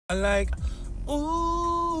Like,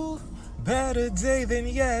 ooh, better day than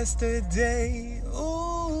yesterday.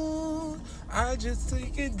 Ooh, I just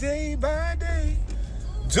take it day by day.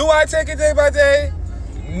 Do I take it day by day?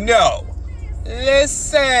 No.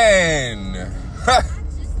 Listen.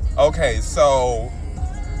 Okay, so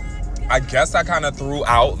I guess I kind of threw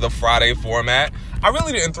out the Friday format. I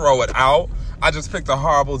really didn't throw it out. I just picked a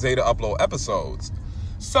horrible day to upload episodes.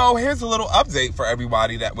 So here's a little update for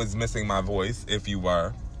everybody that was missing my voice, if you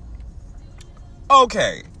were.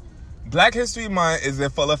 Okay, Black History Month is in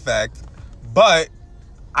full effect, but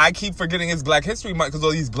I keep forgetting it's Black History Month because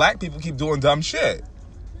all these black people keep doing dumb shit.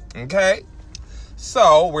 Okay?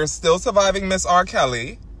 So, we're still surviving Miss R.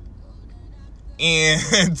 Kelly.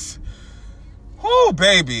 And, oh,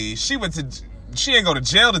 baby, she ain't go to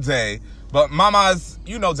jail today. But mamas,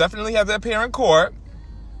 definitely have to appear in court.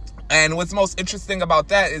 And what's most interesting about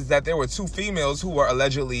that is that there were two females who were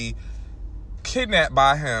allegedly kidnapped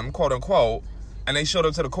by him, quote unquote, and they showed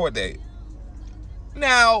up to the court date.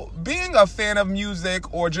 Now, being a fan of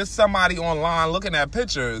music or just somebody online looking at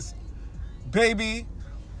pictures, baby,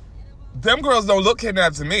 them girls don't look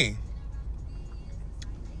kidnapped to me.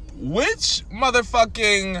 Which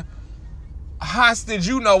motherfucking hostage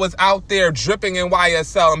is out there dripping in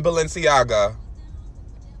YSL and Balenciaga?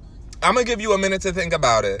 I'm going to give you a minute to think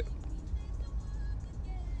about it.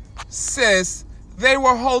 Sis, they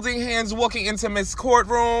were holding hands walking into Miss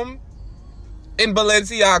Courtroom in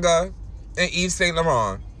Balenciaga and Yves Saint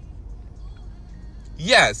Laurent.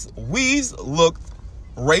 Yes, weaves looked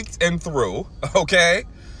raked and through, okay?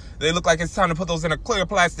 They look like it's time to put those in a clear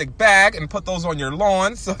plastic bag and put those on your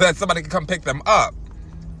lawn so that somebody can come pick them up.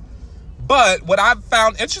 But what I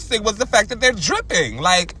found interesting was the fact that they're dripping.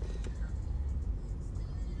 Like,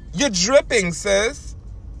 you're dripping, sis.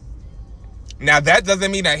 Now, that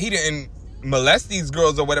doesn't mean that he didn't molest these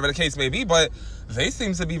girls or whatever the case may be, but they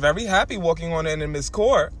seem to be very happy walking on in Miss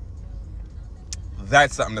Court.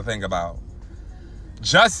 That's something to think about.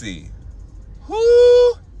 Jussie.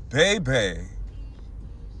 Whoo, baby.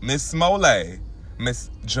 Miss Smollett, Miss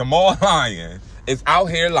Jamal Lyon is out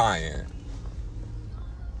here lying.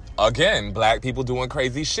 Again, black people doing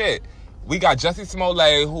crazy shit. We got Jussie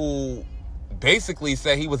Smollett, who basically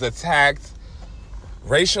said he was attacked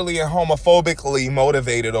racially and homophobically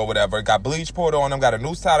motivated or whatever. Got bleach poured on him, got a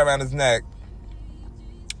noose tied around his neck.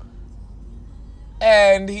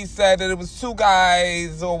 And he said that it was two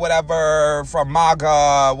guys or whatever from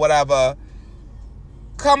MAGA, whatever.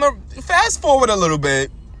 Fast forward a little bit.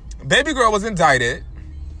 Baby girl was indicted.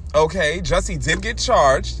 Okay, Jussie did get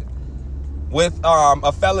charged with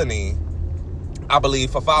a felony, I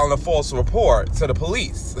believe, for filing a false report to the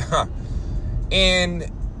police.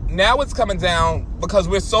 And now it's coming down because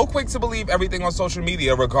we're so quick to believe everything on social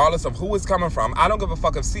media, regardless of who it's coming from. I don't give a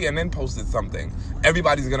fuck if CNN posted something.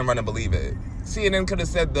 Everybody's going to run and believe it. CNN could have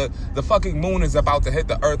said the fucking moon is about to hit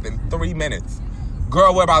the earth in 3 minutes.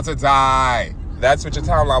 Girl, we're about to die. That's what your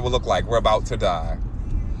timeline will look like. We're about to die.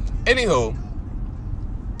 Anywho,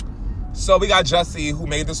 so we got Jussie, who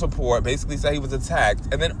made this report, basically said he was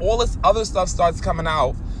attacked. And then all this other stuff starts coming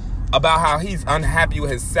out about how he's unhappy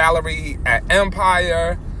with his salary at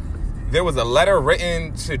Empire. There was a letter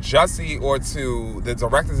written to Jussie or to the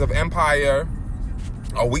directors of Empire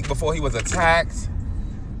a week before he was attacked.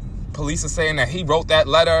 Police are saying that he wrote that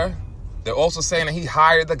letter. They're also saying that he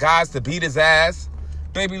hired the guys to beat his ass.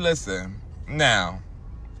 Baby, listen. Now,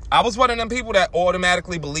 I was one of them people that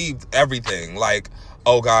automatically believed everything. Like,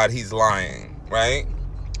 oh God, he's lying, right?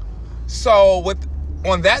 So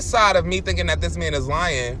on that side of me thinking that this man is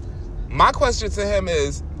lying, my question to him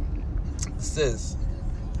is, sis,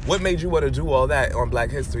 what made you want to do all that on Black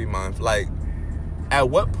History Month? Like, at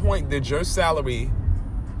what point did your salary,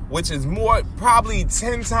 which is probably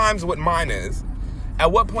 10 times what mine is,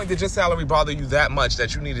 at what point did your salary bother you that much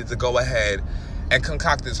that you needed to go ahead and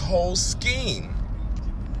concoct this whole scheme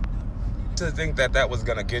to think that that was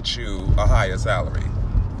going to get you a higher salary?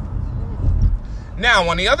 Now,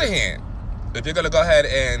 on the other hand, if you're going to go ahead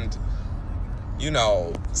and,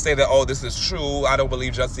 say that, oh, this is true, I don't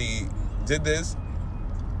believe Jussie did this.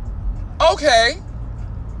 Okay,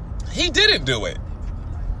 he didn't do it.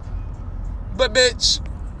 But, bitch,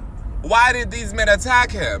 why did these men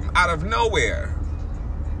attack him out of nowhere?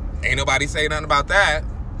 Ain't nobody say nothing about that.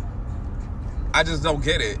 I just don't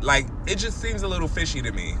get it. Like, it just seems a little fishy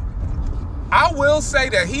to me. I will say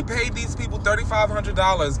that he paid these people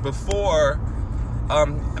 $3,500 before,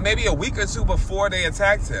 maybe a week or two before they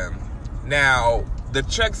attacked him. Now, the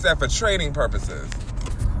check said for trading purposes.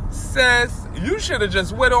 Sis, you should have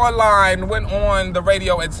just went online, went on the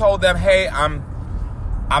radio and told them, hey, I'm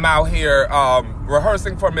out here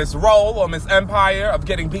rehearsing for Miss Roll or Miss Empire of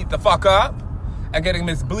getting beat the fuck up and getting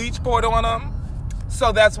Miss Bleach poured on them.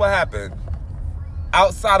 So that's what happened.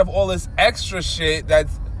 Outside of all this extra shit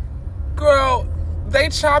that's... Girl, they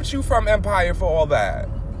chopped you from Empire for all that.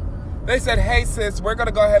 They said, hey, sis, we're going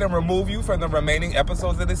to go ahead and remove you from the remaining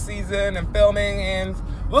episodes of the season and filming, and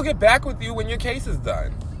we'll get back with you when your case is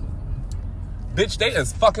done. Bitch, they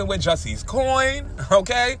is fucking with Jussie's coin,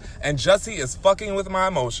 okay? And Jussie is fucking with my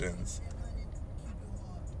emotions.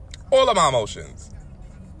 All of my emotions.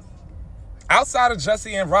 Outside of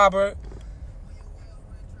Jussie and Robert,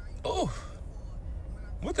 ooh,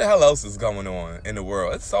 what the hell else is going on in the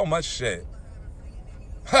world? It's so much shit.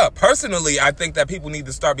 Personally, I think that people need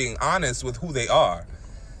to start being honest with who they are.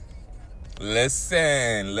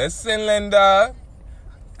 Listen, Linda.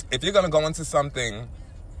 If you're going to go into something,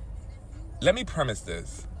 let me premise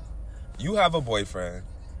this. You have a boyfriend,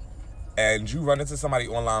 and you run into somebody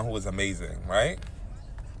online who is amazing, right?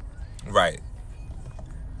 Right.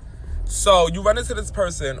 So you run into this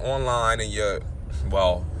person online, and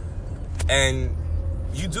and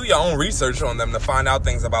you do your own research on them to find out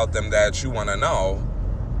things about them that you want to know.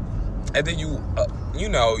 And then you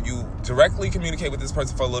directly communicate with this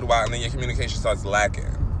person for a little while, and then your communication starts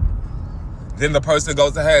lacking. Then the person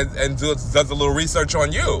goes ahead and does a little research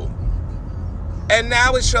on you. And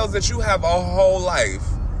now it shows that you have a whole life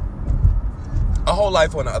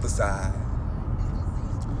on the other side.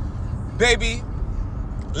 Baby,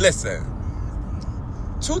 listen.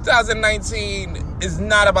 2019 is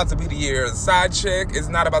not about to be the year of side chick. It's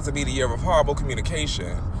not about to be the year of horrible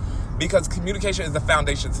communication. Because communication is the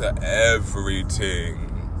foundation to everything.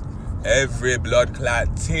 Every blood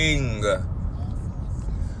clot ting.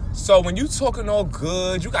 So when you talking all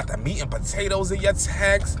good, you got the meat and potatoes in your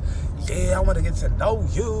text. Yeah, I want to get to know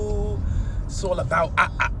you. It's all about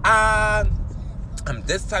I'm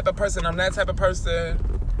this type of person, I'm that type of person.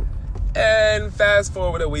 And fast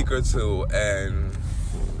forward a week or two, and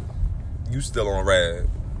you still on red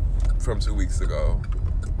from 2 weeks ago.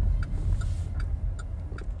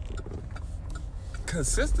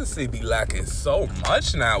 Consistency be lacking so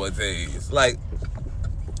much nowadays. Like,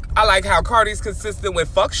 I like how Cardi's consistent with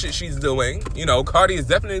fuck shit she's doing. You know, Cardi is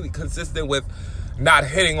definitely consistent with not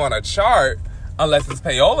hitting on a chart unless it's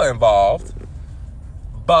payola involved.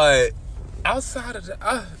 But outside of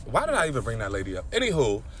that, why did I even bring that lady up?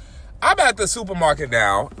 Anywho, I'm at the supermarket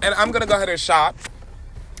now, and I'm gonna go ahead and shop.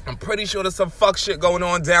 I'm pretty sure there's some fuck shit going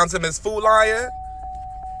on down to Miss Food Lion.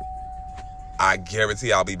 I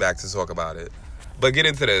guarantee I'll be back to talk about it. But get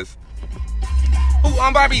into this. Who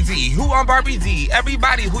on Barbie D? Who on Barbie D?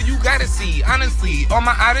 Everybody who you gotta see, honestly, on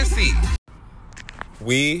my Odyssey.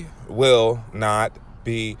 We will not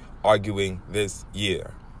be arguing this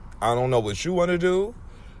year. I don't know what you want to do,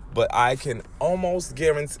 but I can almost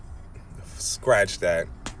guarantee, scratch that,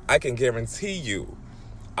 I can guarantee you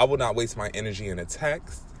I will not waste my energy in a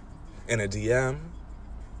text, in a DM,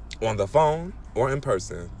 on the phone, or in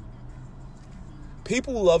person.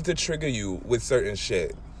 People love to trigger you with certain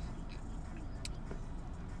shit.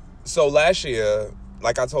 So last year,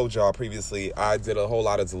 like I told y'all previously, I did a whole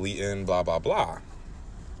lot of deleting, blah, blah, blah,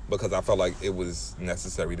 because I felt like it was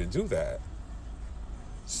necessary to do that.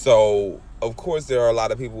 So, of course, there are a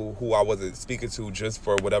lot of people who I wasn't speaking to just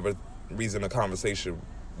for whatever reason of conversation.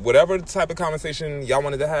 Whatever type of conversation y'all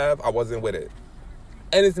wanted to have, I wasn't with it.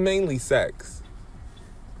 And it's mainly sex.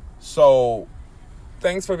 So,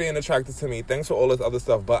 thanks for being attracted to me. Thanks for all this other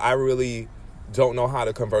stuff. But I really don't know how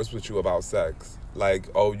to converse with you about sex. Like,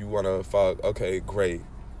 oh, you want to fuck? Okay, great.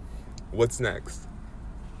 What's next?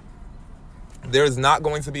 There's not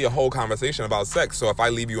going to be a whole conversation about sex. So if I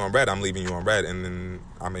leave you on red, I'm leaving you on red. And then,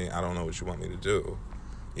 I mean, I don't know what you want me to do,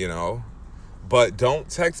 you know? But don't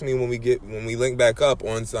text me when we link back up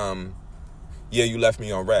on some, yeah, you left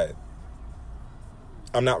me on red.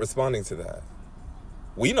 I'm not responding to that.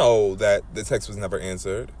 We know that the text was never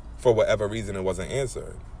answered. For whatever reason, it wasn't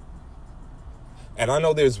answered. And I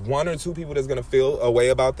know there's one or two people that's going to feel a way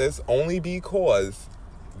about this only because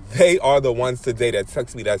they are the ones today that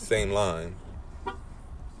text me that same line.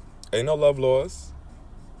 Ain't no love lost.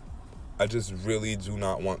 I just really do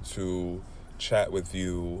not want to chat with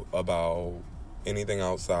you about anything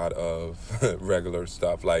outside of regular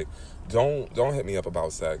stuff. Like, don't hit me up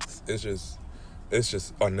about sex. It's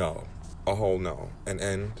just a no. A whole no. And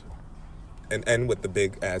end with the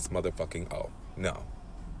big ass motherfucking O. No.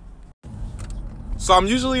 So I'm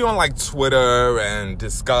usually on like Twitter and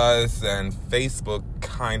Discuss and Facebook,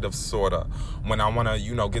 kind of, sorta, when I want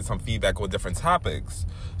to, get some feedback on different topics.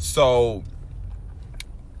 So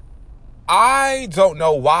I don't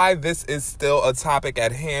know why this is still a topic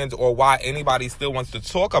at hand or why anybody still wants to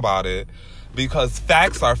talk about it. Because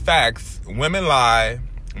facts are facts. Women lie,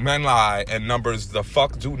 men lie, and numbers the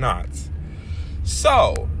fuck do not.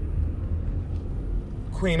 So,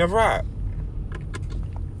 Queen of Rap.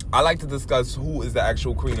 I like to discuss who is the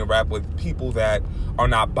actual Queen of Rap with people that are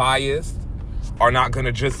not biased, are not going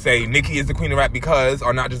to just say Nicki is the Queen of Rap because,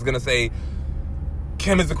 are not just going to say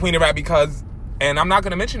Kim is the Queen of Rap because, and I'm not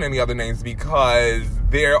going to mention any other names because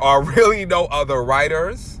there are really no other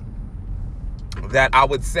writers that I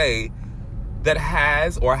would say that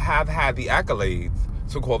has or have had the accolades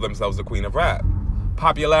to call themselves the Queen of Rap.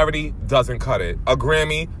 Popularity doesn't cut it. A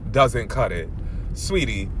Grammy doesn't cut it.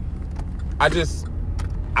 Sweetie,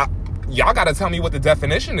 y'all gotta tell me what the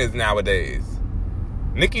definition is nowadays.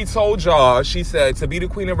 Nicki told y'all, she said, to be the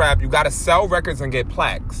Queen of Rap, you gotta sell records and get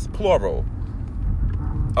plaques, plural.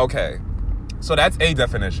 Okay, so that's a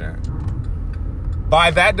definition.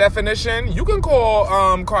 By that definition, you can call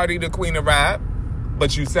Cardi the Queen of Rap,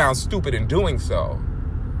 but you sound stupid in doing so.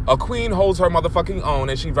 A queen holds her motherfucking own,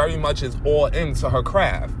 and she very much is all into her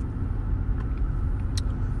craft.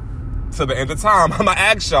 To the end of time, I'm gonna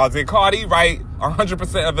ask y'all, did Cardi write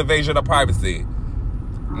 100% of Invasion of Privacy?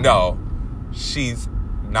 No, she's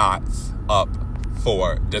not up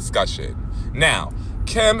for discussion. Now,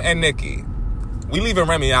 Kim and Nicki, we leaving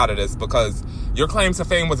Remy out of this because your claim to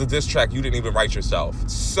fame was a diss track you didn't even write yourself.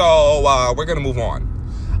 So, we're gonna move on.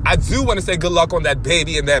 I do want to say good luck on that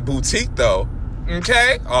baby in that boutique, though.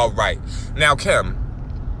 Okay? All right. Now, Kim.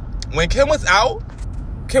 When Kim was out,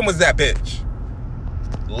 Kim was that bitch.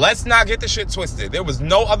 Let's not get the shit twisted. There was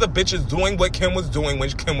no other bitches doing what Kim was doing when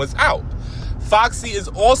Kim was out. Foxy is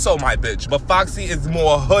also my bitch, but Foxy is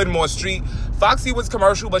more hood, more street. Foxy was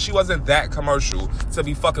commercial, but she wasn't that commercial to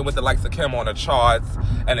be fucking with the likes of Kim on the charts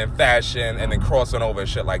and in fashion and then crossing over and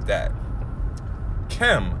shit like that.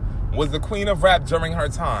 Kim was the Queen of Rap during her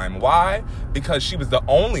time. Why? Because she was the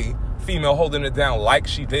only female holding it down like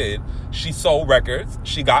she did. She sold records.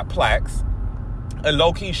 She got plaques. And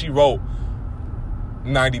low-key, she wrote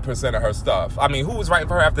 90% of her stuff. I mean, who was writing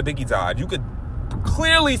for her after Biggie died? You could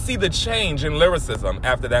clearly see the change in lyricism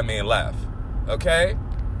after that man left. Okay?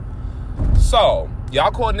 So,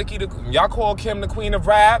 y'all call Kim the Queen of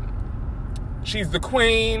Rap. She's the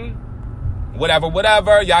queen. Whatever.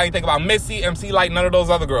 Y'all ain't think about Missy, MC Lyte, none of those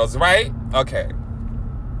other girls, right? Okay.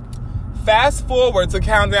 Fast forward to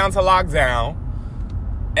Countdown to Lockdown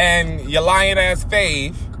and your lying ass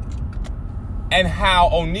fave and how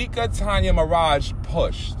Onika Tanya Mirage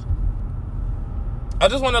pushed. I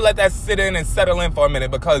just want to let that sit in and settle in for a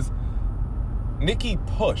minute because Nicki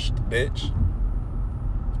pushed, bitch.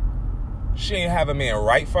 She ain't have a man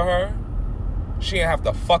write for her. She ain't have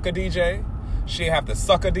to fuck a DJ. She ain't have to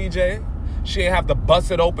suck a DJ. She ain't have to bust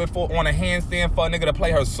it open on a handstand for a nigga to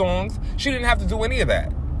play her songs. She didn't have to do any of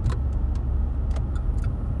that.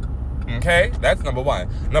 Okay? That's number one.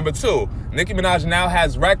 Number two, Nicki Minaj now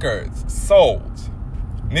has records sold.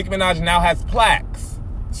 Nicki Minaj now has plaques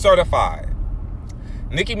certified.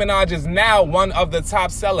 Nicki Minaj is now one of the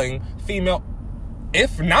top-selling female,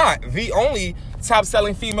 if not the only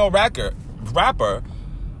top-selling female rapper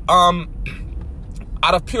out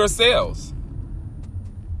of pure sales.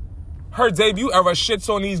 Her debut era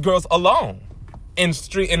shits on these girls alone in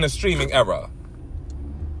the streaming era.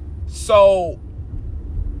 So,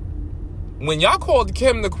 when y'all called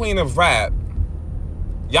Kim the Queen of Rap,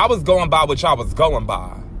 y'all was going by what y'all was going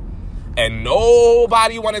by. And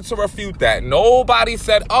nobody wanted to refute that. Nobody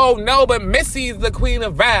said, oh no, but Missy's the Queen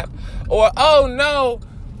of Rap. Or, oh no,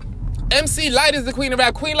 MC Lyte is the Queen of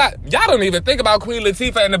Rap. Queen Lyte. Y'all don't even think about Queen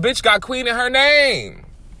Latifah and the bitch got Queen in her name.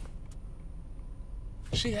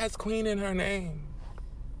 She has Queen in her name.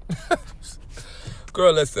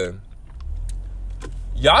 Girl, listen.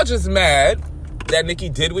 Y'all just mad that Nicki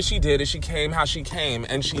did what she did and she came how she came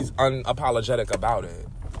and she's unapologetic about it.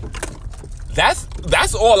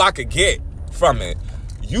 That's all I could get from it.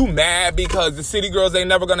 You mad because the City Girls ain't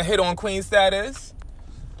never gonna hit on Queen status?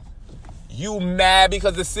 You mad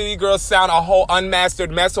because the City Girls sound a whole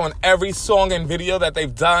unmastered mess on every song and video that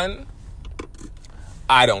they've done?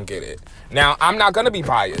 I don't get it. Now, I'm not gonna be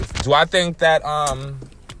biased. Do I think that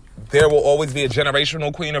there will always be a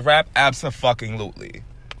generational Queen of Rap? Abso-fucking-lutely.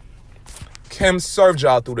 Kim served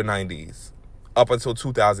y'all through the 90s, up until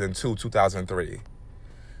 2002, 2003.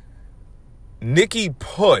 Nicki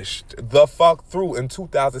pushed the fuck through in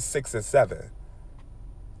 2006 and 2007.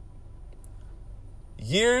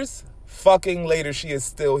 Years fucking later, she is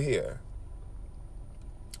still here.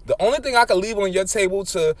 The only thing I can leave on your table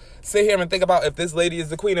to sit here and think about if this lady is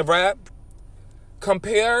the Queen of Rap,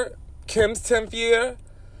 compare Kim's 10th year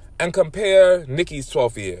and compare Nicki's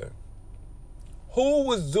 12th year. Who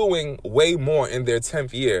was doing way more in their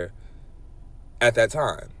 10th year at that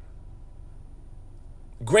time.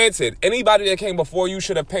 Granted, anybody that came before you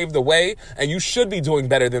should have paved the way, and you should be doing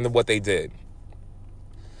better than what they did.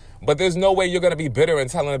 But there's no way you're going to be bitter and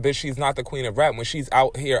telling a bitch she's not the queen of rap when she's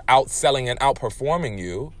out here outselling and outperforming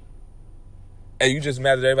you. And you just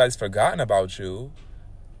mad that everybody's forgotten about you.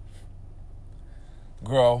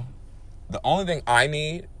 Girl, the only thing I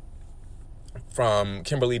need from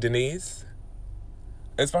Kimberly Denise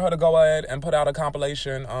is for her to go ahead and put out a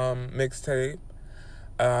compilation mixtape.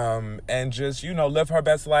 And just, live her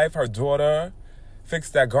best life, her daughter,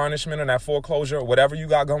 fix that garnishment and that foreclosure, whatever you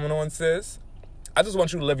got going on, sis. I just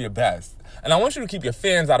want you to live your best. And I want you to keep your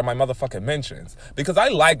fans out of my motherfucking mentions. Because I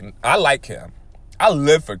like Kim. I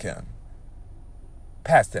live for Kim.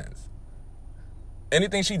 Past tense.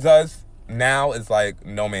 Anything she does now is like,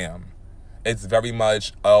 no ma'am. It's very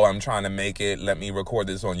much, oh, I'm trying to make it. Let me record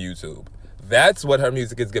this on YouTube. That's what her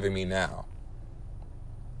music is giving me now.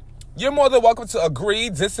 You're more than welcome to agree,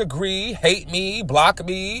 disagree, hate me, block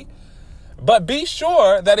me. But be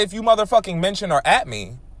sure that if you motherfucking mention or at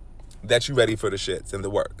me, that you ready for the shits and the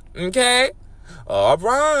work. Okay? All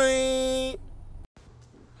right.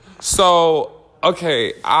 So,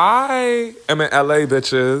 okay, I am in LA,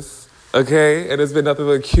 bitches. Okay? And it's been nothing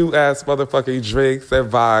but cute-ass motherfucking drinks and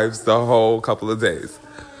vibes the whole couple of days.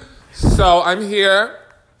 So, I'm here.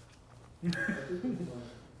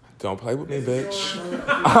 Don't play with me, bitch.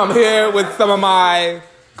 I'm here with some of my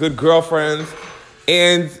good girlfriends.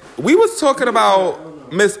 And we was talking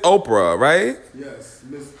about Miss Oprah, right? Yes,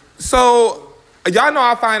 Miss. So, y'all know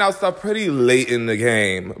I find out stuff pretty late in the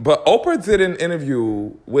game. But Oprah did an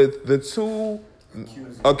interview with the two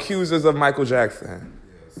accusers of Michael Jackson.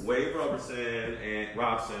 Yes. Wade Robson and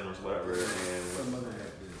Robson or whatever. And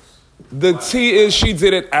The T is she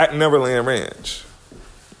did it at Neverland Ranch.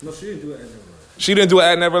 No, she didn't do it at Neverland. She didn't do it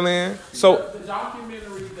at Neverland? So the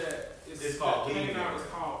documentary that is came out is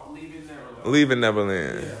called Leaving Neverland. Leaving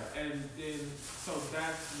Neverland. Yeah, and then so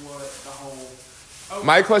that's what the whole.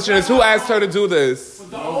 My question is, who asked her to do this?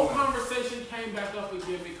 The whole conversation came back up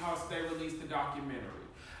again because they released the documentary,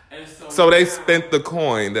 and So they spent the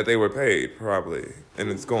coin that they were paid, probably, and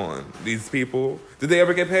it's gone. These people, did they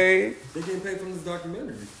ever get paid? They getting paid from this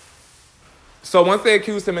documentary. So once they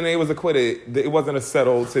accused him and they was acquitted, it wasn't a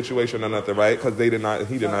settled situation or nothing, right? Because he did not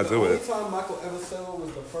do it. The only time Michael ever settled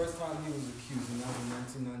was the first time he was accused, and that was in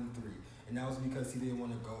 1993. And that was because he didn't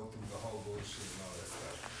want to go through the whole bullshit and all that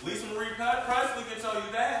stuff. Lisa Marie Presley can tell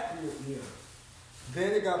you that. Yeah.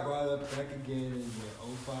 Then it got brought up back again in 05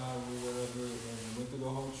 or whatever, and went through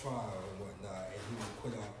the whole trial and whatnot, and he was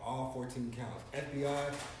acquitted on all 14 counts. FBI,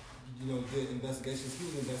 did investigations. He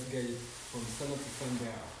was investigated from sun up to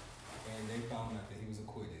sundown. And they found out that he was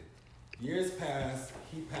acquitted. Years pass,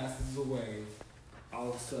 he passes away. All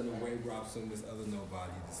of a sudden, Wade Robson, this other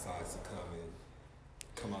nobody, decides to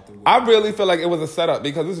come out the wood. I really feel like it was a setup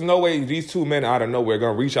because there's no way these two men out of nowhere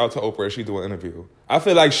going to reach out to Oprah if she do an interview. I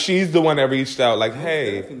feel like she's the one that reached out like,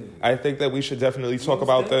 hey, definitely. I think that we should definitely talk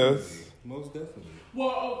about this. Most definitely.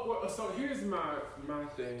 Well, so here's my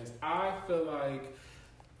thing. I feel like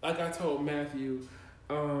I told Matthew,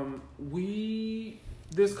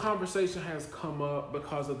 this conversation has come up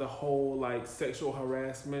because of the whole sexual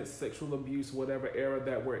harassment, sexual abuse, whatever era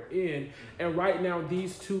that we're in. And right now,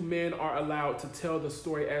 these two men are allowed to tell the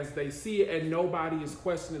story as they see it, and nobody is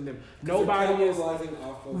questioning them. Nobody is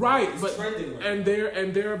right, but and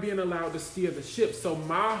they're being allowed to steer the ship. So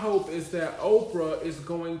my hope is that Oprah is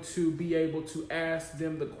going to be able to ask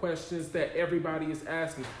them the questions that everybody is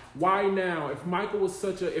asking. Why now? If Michael was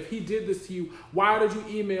if he did this to you, why did you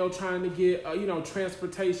email trying to get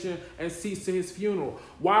transportation and seats to his funeral?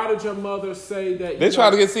 Why did your mother say that they tried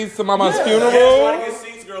to get seats to Mama's funeral? Trying to get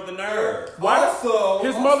seats, girl, the nerve.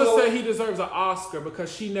 His mother said he deserves an Oscar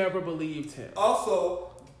because she never believed him. Also,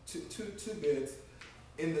 two bits.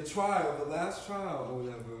 In the trial, the last trial or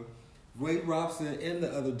whatever, Wade Robson and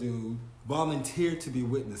the other dude volunteered to be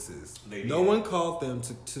witnesses. No one called them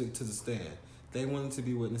to the stand. They wanted to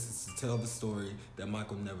be witnesses to tell the story that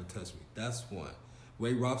Michael never touched me. That's one.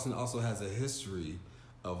 Wade Robson also has a history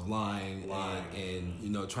of lying.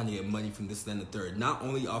 And trying to get money from this, and the third. Not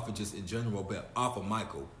only off of just in general, but off of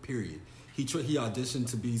Michael, period. He auditioned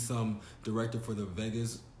to be some director for the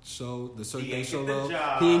Vegas show, the Cirque du Soleil.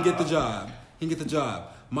 He didn't get the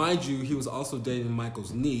job. Mind you, he was also dating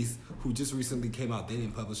Michael's niece, who just recently came out. They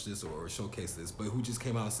didn't publish this or showcase this, but who just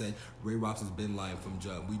came out and said, Ray Robson's been lying from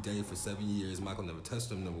jump. We dated for 7 years. Michael never touched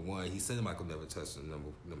him, number one. He said Michael never touched him,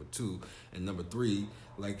 number two. And number three,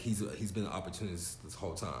 he's been an opportunist this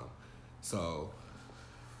whole time. So...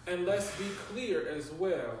 And let's be clear as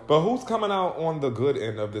well. But who's coming out on the good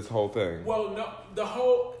end of this whole thing? Well, no, the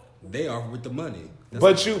whole... They are with the money.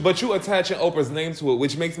 But you attaching Oprah's name to it,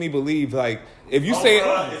 which makes me believe, like, if you say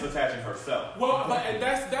Oprah is attaching herself. Well, but and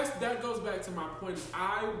that goes back to my point. Is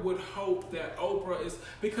I would hope that Oprah is,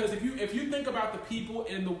 because if you think about the people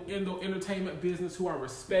in the entertainment business who are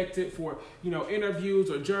respected for interviews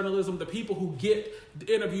or journalism, the people who get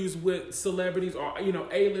interviews with celebrities or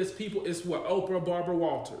A-list people, is what Oprah, Barbara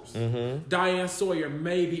Walters, Diane Sawyer,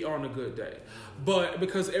 maybe on a good day. But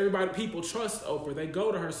because people trust Oprah, they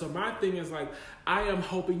go to her. So my thing is like, I am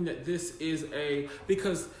hoping that this is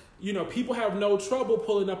because people have no trouble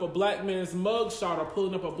pulling up a black man's mugshot or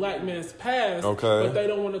pulling up a black man's past. Okay. But they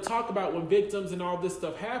don't want to talk about when victims and all this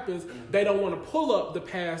stuff happens. They don't want to pull up the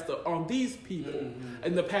past on these people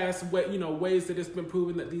and the past ways that it's been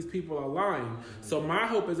proven that these people are lying. So my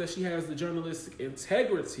hope is that she has the journalistic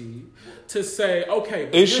integrity to say, okay.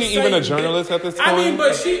 Is she even a journalist at this point? I mean,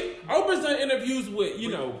 but Oprah's done interviews with,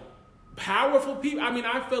 powerful people. I mean,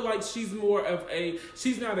 I feel like she's more of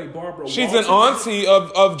she's not a Barbara Walters. She's an auntie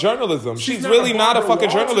of journalism. She's really not a fucking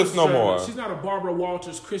journalist no more. She's not a Barbara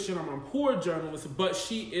Walters, Christian Amanpour journalist, but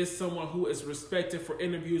she is someone who is respected for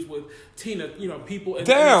interviews with Tina, people in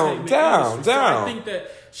the entertainment industry. So I think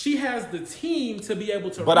that she has the team to be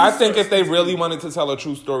able to. But I think if they really wanted to tell a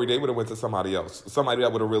true story, they would have went to somebody else. Somebody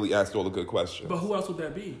that would have really asked all the good questions. But who else would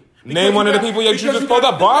that be? Name one of the people you just pulled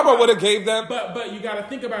up. Barbara would have gave them. But you got to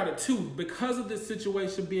think about it too. Because of this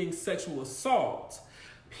situation being sexual assault,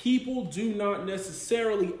 people do not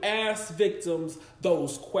necessarily ask victims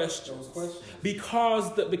those questions.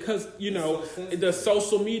 Because the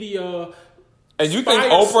social media. And you think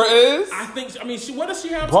Oprah is? I think. I mean, what does she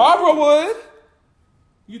have? Barbara would.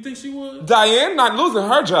 You think she would? Diane not losing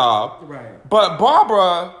her job. Right. But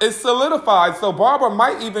Barbara is solidified, so Barbara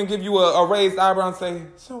might even give you a raised eyebrow and say,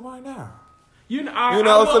 so why now? Some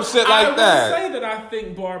shit like that. I would say that I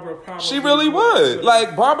think Barbara probably. She really would.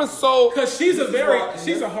 Like, Barbara's so. Because she's a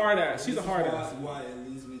hard ass. She's a hard ass. Why it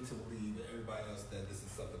leads me to believe everybody else that this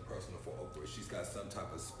is something personal for Oprah. She's got some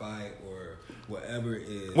type of spite or whatever it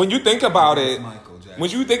is. When you think about it,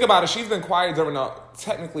 she's been quiet during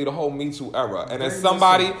technically the whole Me Too era. And as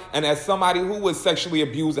somebody who was sexually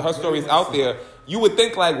abused, and her story is out there, you would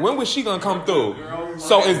think, like, when was she gonna come through?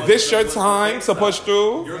 So is this your time to push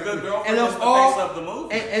through? You're a good girlfriend. And of all, the face of the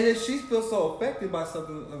movie. And if she feels so affected by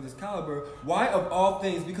something of this caliber, why of all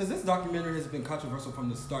things? Because this documentary has been controversial from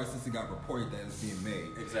the start since it got reported that it's being made.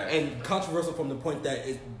 Exactly. And controversial from the point that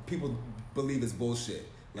people believe it's bullshit,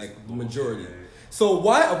 like the majority. So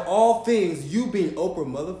why of all things, you being Oprah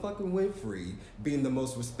motherfucking Winfrey, being the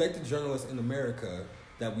most respected journalist in America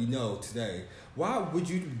that we know today, why would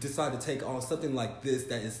you decide to take on something like this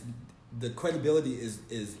that is the credibility is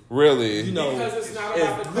really because it's not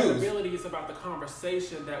about the credibility, it's about the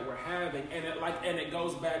conversation that we're having, and it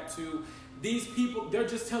goes back to these people. They're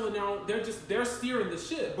just they're steering the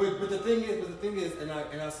ship. But the thing is, and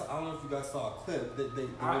I saw, I don't know if you guys saw a clip that they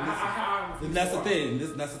released.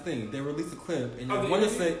 That's the thing. They released a clip and they want to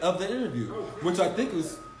say of the interview, which I think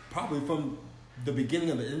was probably from the beginning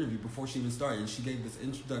of the interview before she even started. She gave this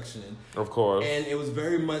introduction, of course, and it was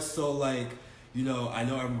very much so like, I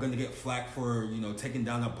know I'm going to get flack for, taking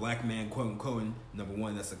down a black man, quote unquote. And number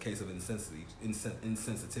one, that's a case of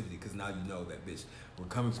insensitivity, because now you know that bitch, we're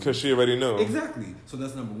coming from. Because she already knew. Exactly. So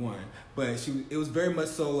that's number one. But it was very much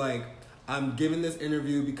so like, I'm giving this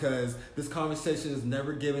interview because this conversation is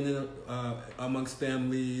never given in, amongst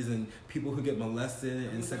families and people who get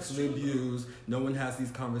molested and sexually abused. No one has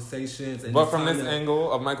these conversations. And but from this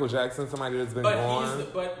angle of Michael Jackson, somebody that's been gone.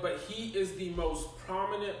 But he is the most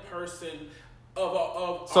prominent person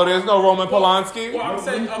so there's no Roman Polanski? Well, I'm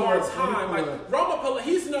saying of our time. Like, Roman Polanski,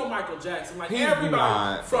 he's no Michael Jackson. Like,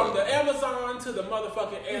 everybody, from the Amazon to the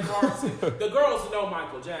motherfucking Antarctic, the girls know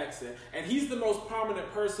Michael Jackson. And he's the most prominent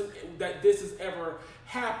person that this has ever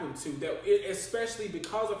happened to, especially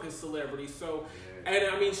because of his celebrity. So, and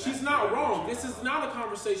I mean, she's not wrong. This is not a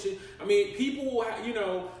conversation. I mean, people,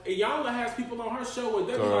 Iyanla has people on her show where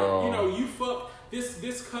they're like, you fuck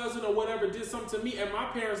this cousin or whatever did something to me, and my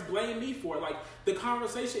parents blame me for it. Like, the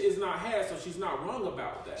conversation is not had, so she's not wrong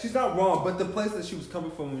about that. She's not wrong, but the place that she was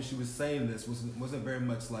coming from when she was saying this wasn't very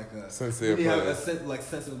much like a sensitive. We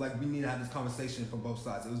need to have this conversation from both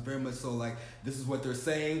sides. It was very much so like, this is what they're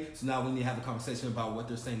saying, so now we need to have a conversation about what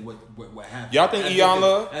they're saying, what happened. Y'all think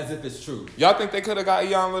Iyanla, as if it's true. Y'all think they could have got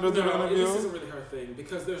Iyanla to do the interview? This isn't really her thing,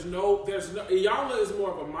 because there's no Iyanla is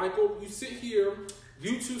more of a Michael. You sit here.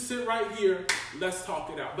 You two sit right here. Let's talk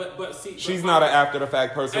it out. But see, she's not an after the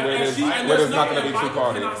fact person where there's not going to be two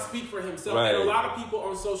parties. Cannot speak for himself. Right. And a lot of people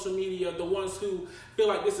on social media, the ones who feel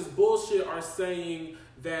like this is bullshit, are saying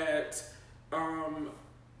that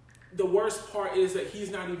the worst part is that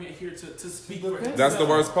he's not even here to speak for himself. That's the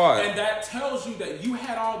worst part. And that tells you that you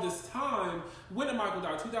had all this time. When did Michael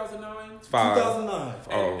die? 2009?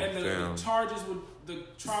 2009. And the charges were, the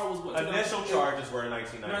trial was what? Initial charges were in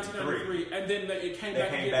 1993. And then it came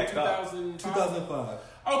back again in 2005.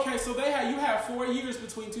 Okay, so you had 4 years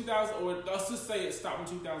between 2000, or let's just say it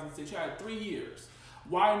stopped in 2006. You had 3 years.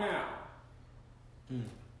 Why now?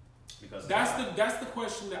 Because that's the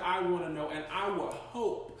question that I want to know, and I would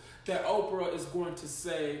hope that Oprah is going to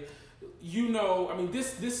say,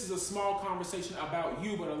 this is a small conversation about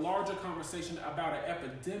you, but a larger conversation about an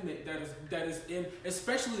epidemic that is in,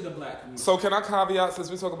 especially the black community. So can I caveat, since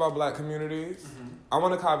we talk about black communities, I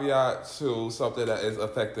want to caveat to something that is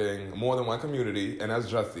affecting more than one community, and that's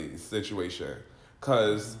Jussie's situation.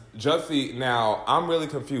 Because Jussie, now, I'm really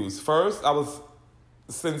confused. First, I was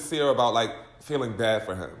sincere about, feeling bad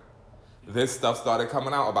for him. This stuff started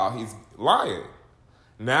coming out about he's lying.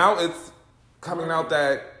 Now it's coming out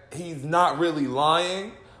that he's not really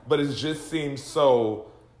lying, but it just seems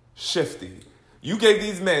so shifty. You gave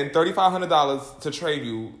these men $3,500 to train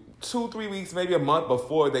you 2-3 weeks, maybe a month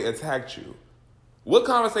before they attacked you. What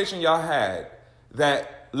conversation y'all had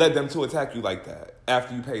that led them to attack you like that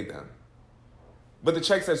after you paid them? But the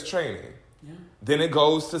check says training. Yeah. Then it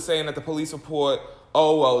goes to saying that the police report,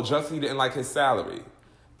 Jussie didn't like his salary.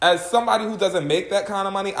 As somebody who doesn't make that kind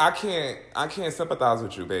of money, I can't sympathize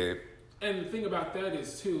with you, babe. And the thing about that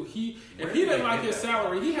is, too, if he didn't like his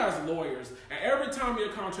salary, he has lawyers. And every time your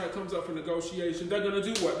contract comes up for negotiation, they're going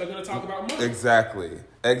to do what? They're going to talk about money.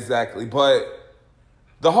 Exactly. But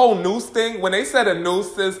the whole noose thing, when they said a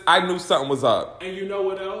noose, sis, I knew something was up. And you know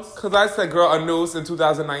what else? Because I said, girl, a noose in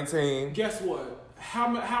 2019. Guess what?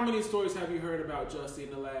 How many stories have you heard about Jussie in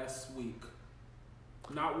the last week?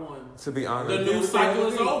 Not one. To be honest. The news cycle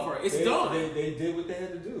is over. It's done. They did what they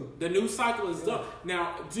had to do. The news cycle is done.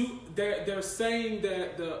 Now, they're saying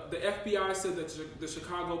that the FBI said that the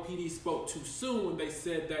Chicago PD spoke too soon when they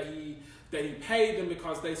said that he paid them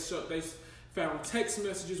because they found text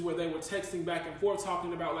messages where they were texting back and forth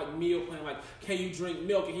talking about meal plan, can you drink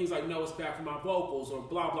milk? And he's like, no, it's bad for my vocals, or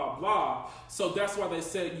blah, blah, blah. So that's why they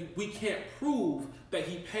said we can't prove that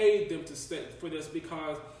he paid them to stay for this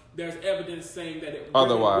because there's evidence saying that it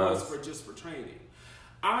really was for training.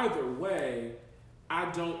 Either way,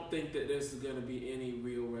 I don't think that there's going to be any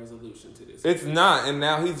real resolution to this. It's not, and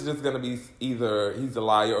now he's just going to be either he's a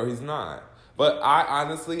liar or he's not. But I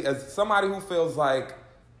honestly, as somebody who feels like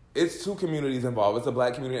it's two communities involved, it's a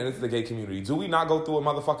black community and it's the gay community, do we not go through a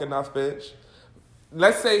motherfucking enough, bitch?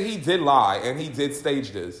 Let's say he did lie and he did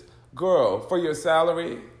stage this. Girl, for your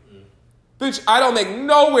salary... Bitch, I don't make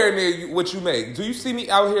nowhere near what you make. Do you see me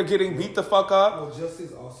out here getting beat the fuck up? Well,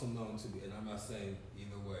 Jussie's also known to be, and I'm not saying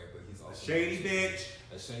either way, but he's also a shady bitch.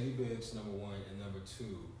 A shady bitch, number one, and number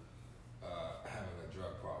two, having a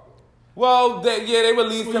drug problem. Well, they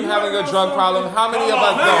released him having a drug problem. How many of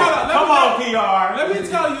us don't? Come on, PR. Let me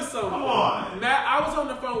tell you something. Come on. Matt, I was on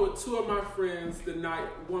the phone with two of my friends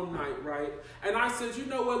one night, right? And I said, you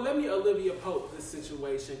know what? Let me Olivia Pope this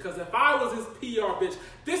situation. Because if I was his PR bitch,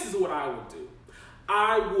 this is what I would do.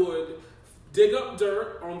 I would dig up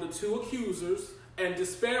dirt on the two accusers and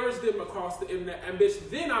disparage them across the internet. And bitch,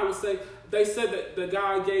 then I would say, they said that the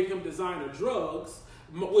guy gave him designer drugs,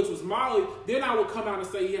 which was Molly. Then I would come out and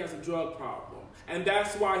say he has a drug problem. And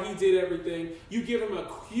that's why he did everything. You give him a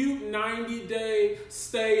cute 90-day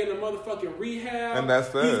stay in a motherfucking rehab. And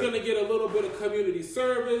that's it. He's going to get a little bit of community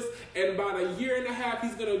service. And about a year and a half,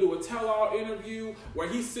 he's going to do a tell-all interview where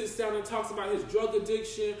he sits down and talks about his drug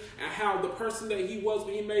addiction and how the person that he was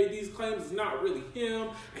when he made these claims is not really him.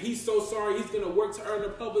 And he's so sorry. He's going to work to earn the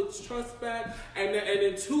public's trust back. And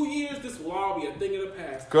in 2 years, this will all be a thing of the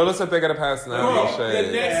past. Girl, it's a thing of the past now. Bro,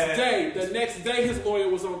 the next day, his lawyer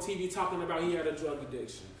was on TV talking about he had a drug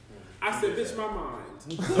addiction. I said, bitch, my mind.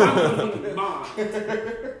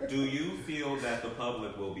 Mind. Do you feel that the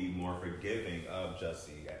public will be more forgiving of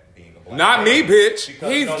Jussie being a black Not man? me, bitch.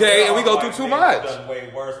 Because, he's gay and we go through too much. Done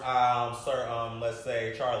way worse. Let's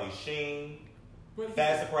say Charlie Sheen.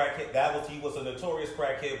 That's a crackhead. He was a notorious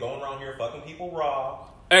crackhead going around here fucking people raw.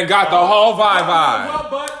 And got the whole vibe.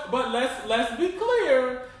 But let's be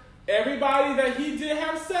clear. Everybody that he did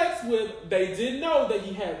have sex with, they didn't know that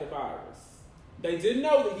he had the virus. They didn't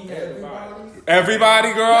know that he had the virus.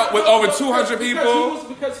 Everybody, girl, with over 200 people.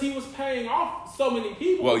 Because he was paying off so many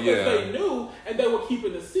people. Well, because yeah. they knew and they were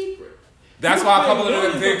keeping the secret. That's why a couple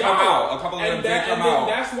of them did come out. A couple of them did come out.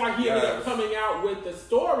 That's why he ended up coming out with the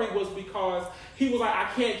story, was because he was like, I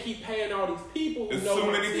can't keep paying all these people. It's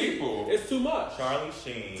too many people. It's too much. Charlie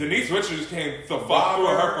Sheen. Denise Richards came to fuck through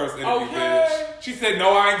her first interview, bitch. She said, "No,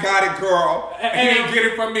 I ain't got it, girl. And he didn't get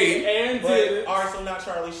it from me." And did it. Alright, so not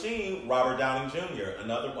Charlie Sheen, Robert Downey Jr.,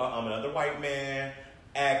 another white man.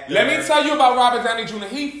 Actor. Let me tell you about Robert Downey Jr.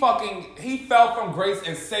 He fell from grace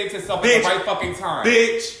and saved himself at the right fucking time.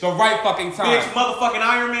 Bitch. The right fucking time. Bitch, motherfucking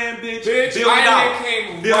Iron Man, bitch. Iron Man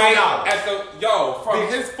came right $1 at the, from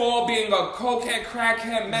his fall being a cokehead,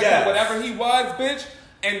 crackhead, meth, whatever he was, bitch.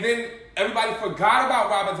 And then everybody forgot about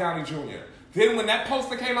Robert Downey Jr. Then when that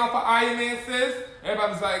poster came out for Iron Man, sis,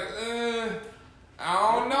 everybody was like,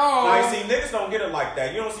 I don't know. Now, you see, niggas don't get it like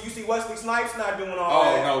that. You see Wesley Snipes not doing all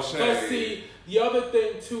that. Oh, no shit. But see, the other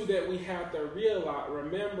thing too that we have to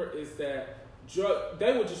remember is that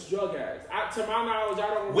they were just drug addicts. To my knowledge,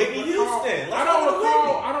 I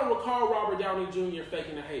don't recall Robert Downey Jr.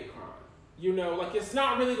 faking a hate crime. Like it's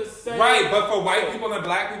not really the same. Right, but for white people and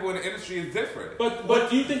black people in the industry, it's different. But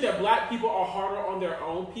do you think that black people are harder on their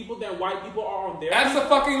own people than white people are on their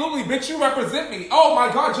Absolutely, bitch, you represent me. Oh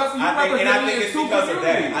my God, Justin, you represent me in two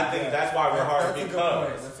communities. I think that's why we're harder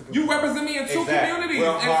because you represent me in two communities.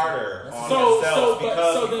 We're harder on ourselves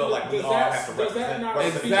because we feel like we all have to represent.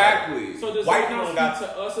 Exactly. So does that not speak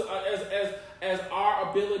to us as our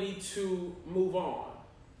ability to move on?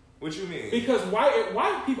 What you mean? Because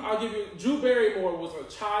white people, I'll give you, Drew Barrymore was a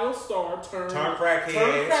child star turned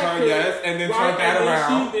crackhead, and then turned that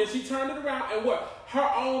around. Then she turned it around,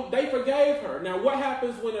 and they forgave her. Now, what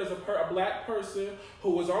happens when there's a black person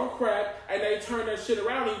who was on crack and they turn that shit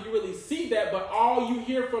around and you really see that, but all you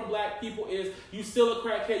hear from black people is, you still a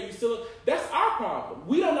crackhead, that's our problem.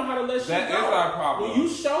 We don't know how to let shit go. That is our problem. When you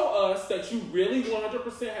show us that you really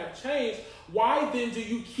 100% have changed, why then do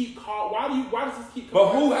you keep why does this keep coming?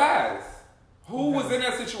 But who has? Who was in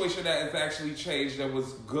that situation that has actually changed that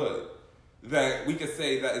was good? That we could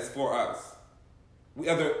say that is for us?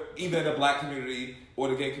 Either in the black community or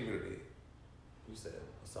the gay community. You said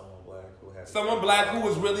someone black who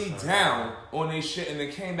was really down on their shit and they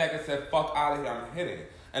came back and said, "Fuck out of here, I'm hitting."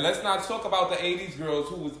 And let's not talk about the 80s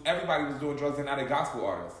girls everybody was doing drugs and now they're gospel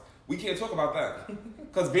artists. We can't talk about that.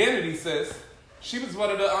 Because Vanity, sis, she was one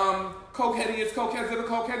of the cokeheads of the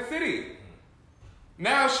cokehead city.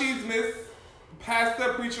 Now she's Miss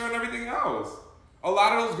Pastor, preacher, and everything else. A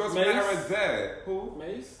lot of those girls from her is dead. Who?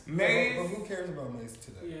 Mace? But who cares about Mace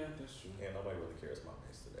today? Yeah, that's true. Yeah, nobody really cares about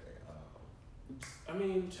Mace today. I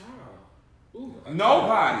mean, child. Ooh.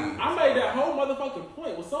 Nobody. I made that whole motherfucking point.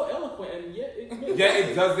 It was so eloquent, and yet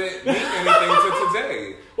it doesn't mean anything to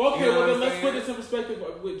today. Well, okay, well then let's put this in perspective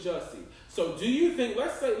with Jussie. So, do you think?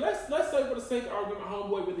 Let's say for the sake of argument,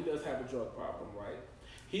 homeboy really does have a drug problem, right?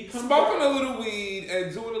 He comes smoking a little weed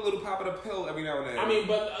and doing a little pop of the pill every now and then. I mean,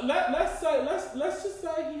 but let's just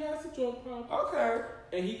say he has a drug problem. Okay.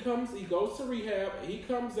 And he goes to rehab, and he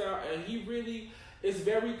comes out, and he really. It's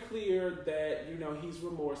very clear that, he's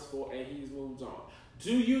remorseful and he's moved on.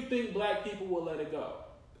 Do you think black people will let it go?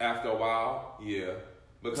 After a while, yeah.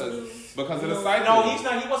 Because of the cycle. No, he's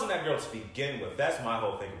not. He wasn't that girl to begin with. That's my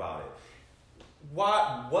whole thing about it.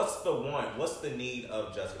 What's the need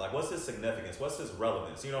of Jussie? Like, what's his significance? What's his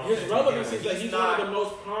relevance? You know what I'm saying? His relevance is that he's one of the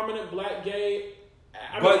most prominent black gay.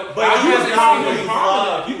 But he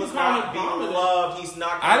was not being loved. He's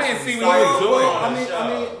not. I didn't see what he was doing.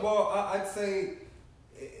 I'd say.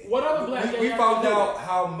 What other black we found out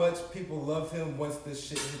how much people love him once this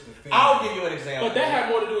shit hit the fan. I'll give you an example. But that had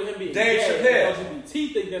more to do with him being Dave Chappelle.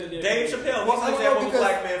 LGBT thing than it did. Dave Chappelle. He's an example of a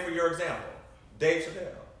black man for your example. Dave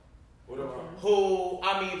Chappelle. Who,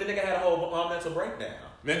 the nigga had a whole mental breakdown.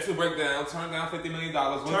 Turned down $50 million.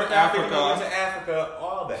 Went to Africa.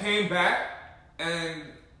 All that. Came back and.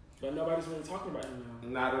 But nobody's really talking about him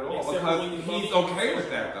now. Not at all. Because he's okay with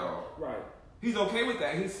that though. Right. He's okay with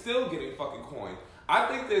that. He's still getting fucking coin. I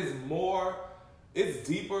think there's more, it's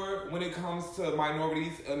deeper when it comes to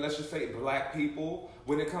minorities, and let's just say black people,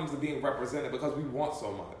 when it comes to being represented, because we want so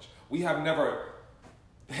much.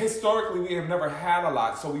 Historically, we have never had a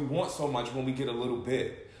lot, so we want so much when we get a little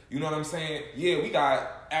bit. You know what I'm saying? Yeah, we got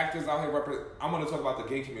actors out here I'm going to talk about the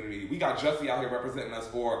gay community. We got Jussie out here representing us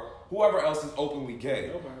for whoever else is openly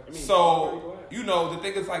gay. The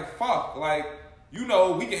thing is like, fuck,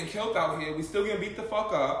 we getting killed out here. We still getting beat the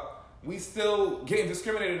fuck up. We still getting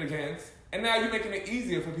discriminated against, and now you're making it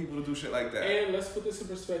easier for people to do shit like that. And let's put this in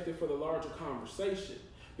perspective for the larger conversation,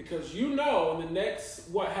 because in the next,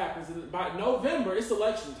 what happens by November, it's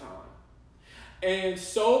election time, And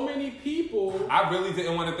so many people... I really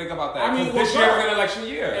didn't want to think about that. I mean, this year is an election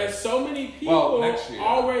year. And so many people next year.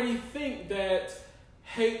 already think that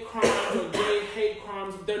hate crimes or gay hate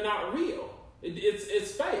crimes, they're not real.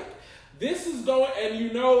 It's fake. This is going... And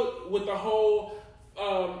you know, with the whole...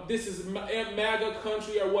 this is MAGA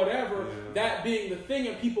country or whatever, that being the thing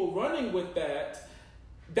and people running with that,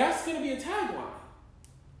 that's going to be a tagline.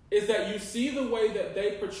 Is that you see the way that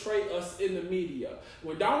they portray us in the media.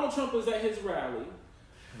 When Donald Trump is at his rally,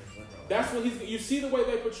 that's what you see the way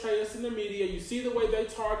they portray us in the media, you see the way they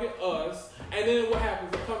target us, and then what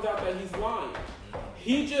happens? It comes out that he's lying.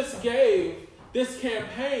 He just gave this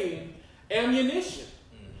campaign ammunition.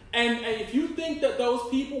 And if you think that those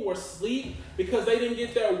people were asleep because they didn't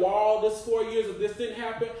get their wall this 4 years or this didn't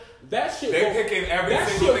happen, that shit They're picking every that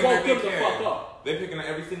single shit thing woke that they them the can. fuck up. They're picking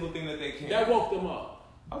every single thing that they can. That woke them up.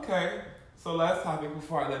 Okay, so last topic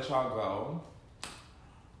before I let y'all go.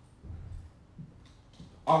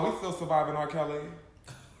 Are we still surviving R. Kelly?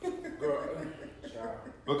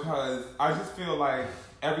 Because I just feel like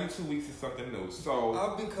every 2 weeks is something new. So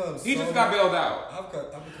I've become he just got bailed out.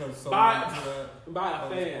 I've become so by into that. by a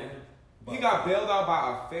fan. He got bailed out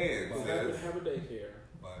by a fan. Who happened to have a daycare.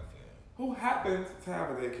 By a fan. Who happened to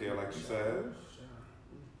have a daycare, like you said.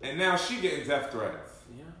 And now she getting death threats.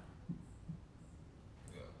 Yeah.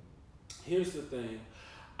 Here's the thing.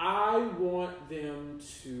 I want them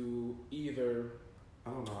to either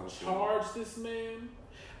I don't know how to charge this man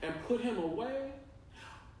and put him away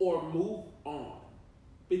or move on.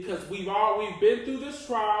 Because we've been through this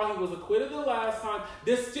trial. He was acquitted the last time.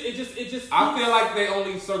 It just I feel like they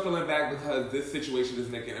only circling back because this situation is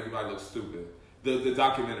making everybody look stupid. The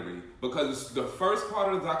documentary. Because the first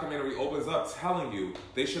part of the documentary opens up telling you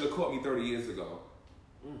they should have caught me 30 years ago.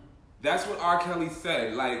 That's what R. Kelly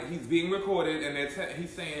said. Like, he's being recorded and he's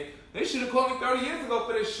saying, they should have caught me 30 years ago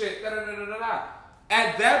for this shit. Da, da, da, da, da, da.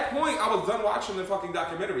 At that point, I was done watching the fucking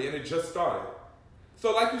documentary and it just started.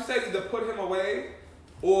 So like you said, either put him away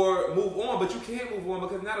or move on. But you can't move on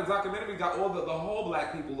because now the documentary got all the whole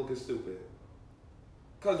black people looking stupid.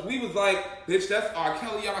 Because we was like, bitch, that's R.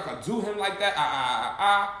 Kelly. Y'all not gonna do him like that.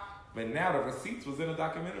 But now the receipts was in the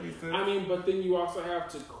documentary. Sis. I mean, but then you also have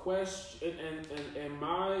to question, and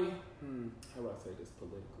my, how do I say this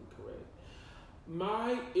politically correct?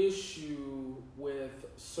 My issue with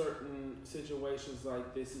certain situations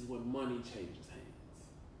like this is when money changes hands.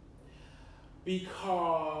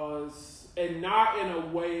 Because, and not in a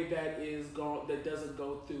way that doesn't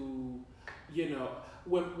go through,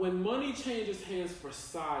 when money changes hands for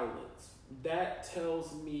silence, that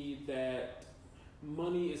tells me that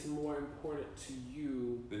money is more important to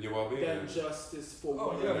you than your well-being, than justice for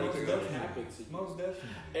whatever happened to you. Most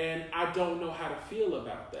definitely. And I don't know how to feel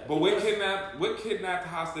about that. But what kidnapped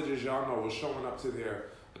hostages y'all know was showing up to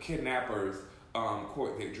their kidnappers'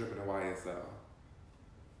 court date dripping in YSL.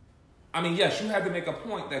 I mean, yes, you had to make a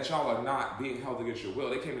point that y'all are not being held against your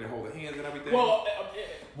will. They came in and holding hands and everything. Well,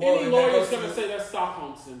 any lawyer's going to say that's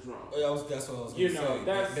Stockholm Syndrome. That's what I was going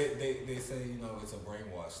to say. They say, it's a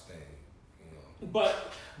brainwash thing.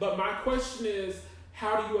 But my question is,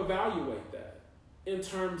 how do you evaluate that? In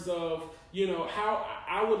terms of, how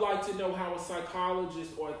I would like to know how a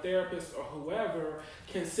psychologist or a therapist or whoever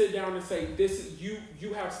can sit down and say,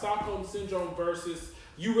 you have Stockholm Syndrome versus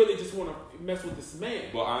you really just want to mess with this man.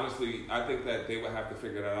 Well, honestly, I think that they would have to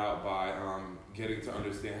figure that out by getting to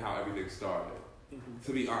understand how everything started,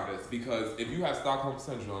 to be honest. Because if you have Stockholm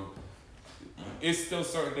Syndrome, it's still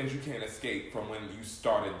certain things you can't escape from when you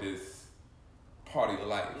started this party of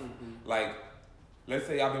life. Like, let's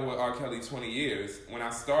say I've been with R. Kelly 20 years. When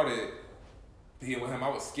I started being with him, I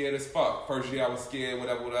was scared as fuck. First year I was scared,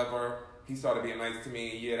 whatever. He started being nice to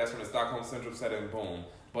me. Yeah, that's when the Stockholm Syndrome set in, boom.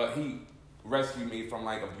 But he rescued me from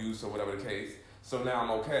like abuse or whatever the case. So now I'm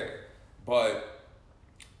okay. But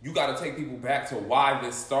you got to take people back to why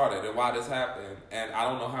this started and why this happened. And I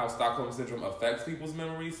don't know how Stockholm Syndrome affects people's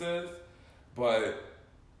memories, sis. But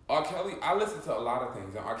R. Kelly, I listened to a lot of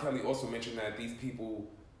things, and R. Kelly also mentioned that these people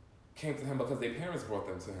came to him because their parents brought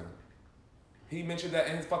them to him. He mentioned that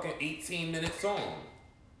in his fucking 18-minute song.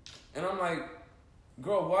 And I'm like,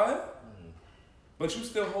 girl, what? But you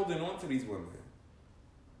still holding on to these women.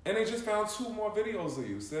 And they just found 2 more videos of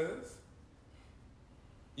you, sis.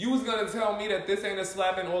 You was gonna tell me that this ain't a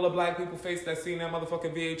slap in all the black people face that seen that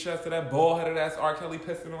motherfucking VHS to that bald-headed ass R. Kelly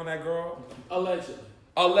pissing on that girl? Allegedly.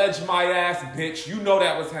 Allege my ass, bitch. You know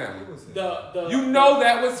that was him. That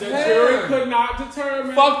was him. The jury could not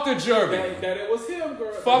determine. Fuck the jury. That it was him,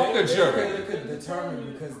 girl. Fuck the jury. They couldn't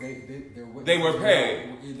determine because they were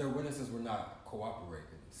paid. Their witnesses were not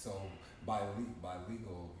cooperating. So by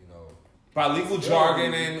legal, by legal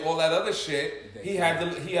jargon and all that other shit, he had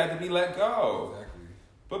to be let go. Exactly.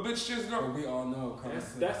 But bitch, just no. But we all know common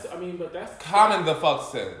sense. That's Common the fuck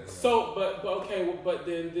sense. So, but okay, but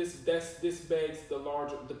then this begs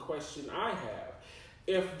the question I have: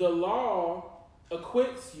 if the law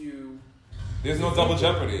acquits you, there's no double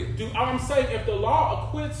jeopardy. I'm saying if the law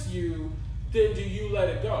acquits you, then do you let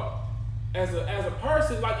it go? As a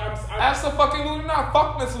person, like I'm absolutely not.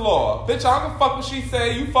 Fuck Miss Law, bitch. I don't fuck what she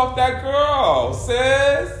say. You fuck that girl,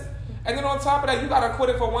 sis. And then on top of that, you got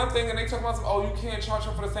acquitted for one thing, and they talk about you can't charge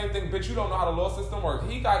him for the same thing. Bitch, you don't know how the law system works.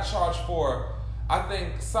 He got charged for, I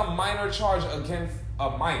think, some minor charge against a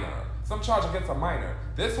minor. Some charge against a minor.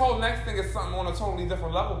 This whole next thing is something on a totally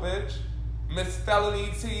different level, bitch. Miss felony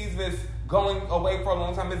tease, miss going away for a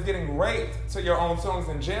long time, miss getting raped to your own songs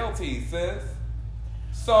in jail tease, sis.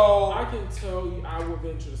 So I can tell you, I will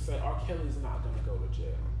venture to say R. Kelly's not going to go to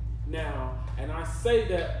jail. Now, and I say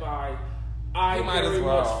that by... I very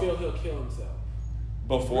much feel he'll kill himself.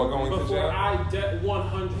 Before going to jail?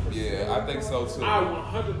 100%. Yeah, I think so too. I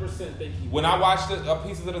 100% think he will. When I watched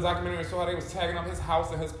pieces of the documentary and saw how they was tagging up his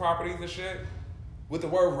house and his properties and shit, with the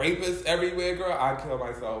word rapist everywhere, girl, I'd kill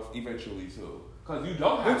myself eventually too. Because you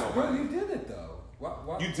don't have no money. You did it though.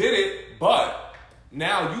 Why? You did it, but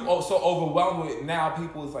now you also overwhelmed with it. Now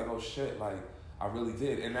people is like, oh shit, like, I really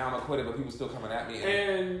did. And now I'm acquitted, but people still coming at me.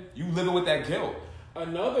 And you living with that guilt.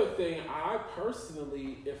 Another thing, I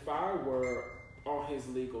personally, if I were on his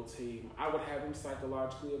legal team, I would have him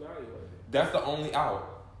psychologically evaluated. That's the only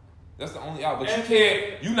out. But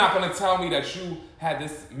you're not going to tell me that you had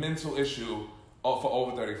this mental issue for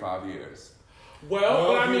over 35 years.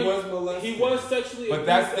 Well, but I mean, he was molested. He was sexually abused. But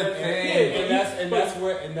that's the thing.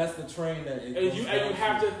 And that's the train that it and you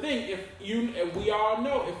have to think, we all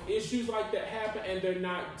know if issues like that happen and they're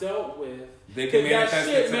not dealt with, they can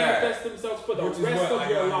manifest themselves for the rest of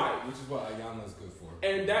your life. Which is what Ayana's good for.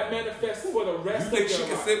 And that manifests for the rest of your life. You think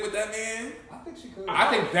she could sit with that man? I think she could. I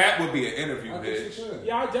think that would be an interview, bitch. Think she could.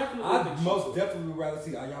 Yeah, I definitely think most definitely would rather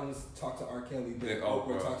see Ayana talk to R. Kelly than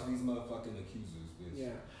Oprah talk to these motherfucking accusers, bitch. Yeah.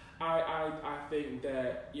 I think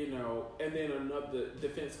that, and then another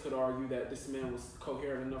defense could argue that this man was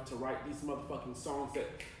coherent enough to write these motherfucking songs that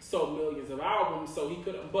sold millions of albums, so he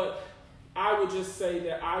could, but I would just say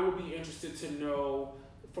that I would be interested to know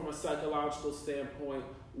from a psychological standpoint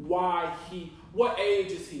what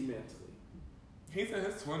age is he mentally? He's in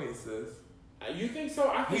his 20s, sis. You think so?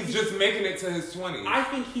 I think he's just making it to his 20s. I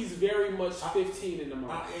think he's very much 15 in the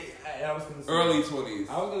mind. I was gonna say, early 20s.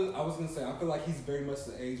 I was gonna say I feel like he's very much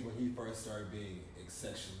the age when he first started being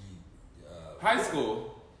sexually. High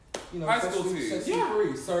school. High school teens.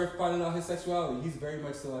 Free. Started finding out his sexuality. He's very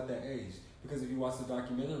much still at that age. Because if you watch the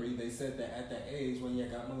documentary, they said that at that age when he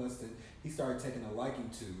got molested, he started taking a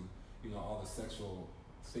liking to, all the sexual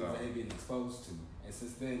things that he'd been exposed to. And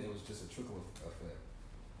since then, it was just a trickle effect.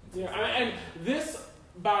 Yeah, and this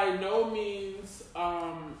by no means,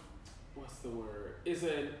 what's the word, is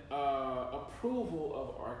an approval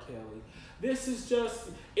of R. Kelly. This is just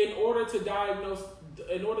in order to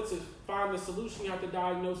find the solution, you have to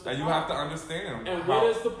diagnose the problem. And you have to understand. And what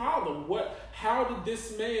is the problem? How did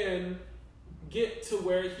this man get to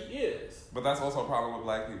where he is? But that's also a problem with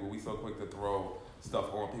black people. We so quick to throw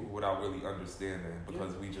stuff on people without really understanding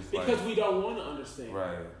because we don't want to understand,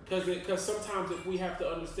 right? Because sometimes if we have to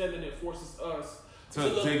understand, then it forces us to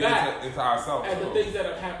look dig back into ourselves at the things that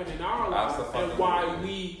have happened in our lives and why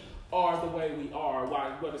we are the way we are,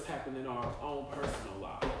 what has happened in our own personal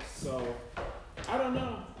lives. So I don't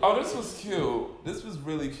know. Oh, this was cute. This was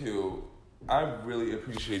really cute. I really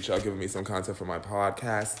appreciate y'all giving me some content for my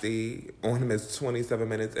podcast. On him is 27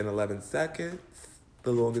 minutes and 11 seconds,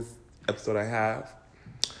 the longest episode I have.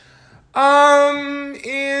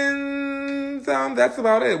 That's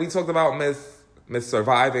about it. We talked about Miss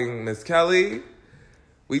Surviving Miss Kelly.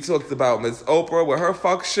 We talked about Miss Oprah with her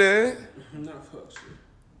fuck shit. Not fuck shit.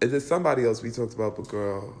 Is it somebody else we talked about, but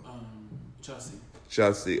girl? Jussie.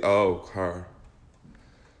 Jussie. Oh, her.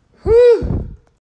 Whew.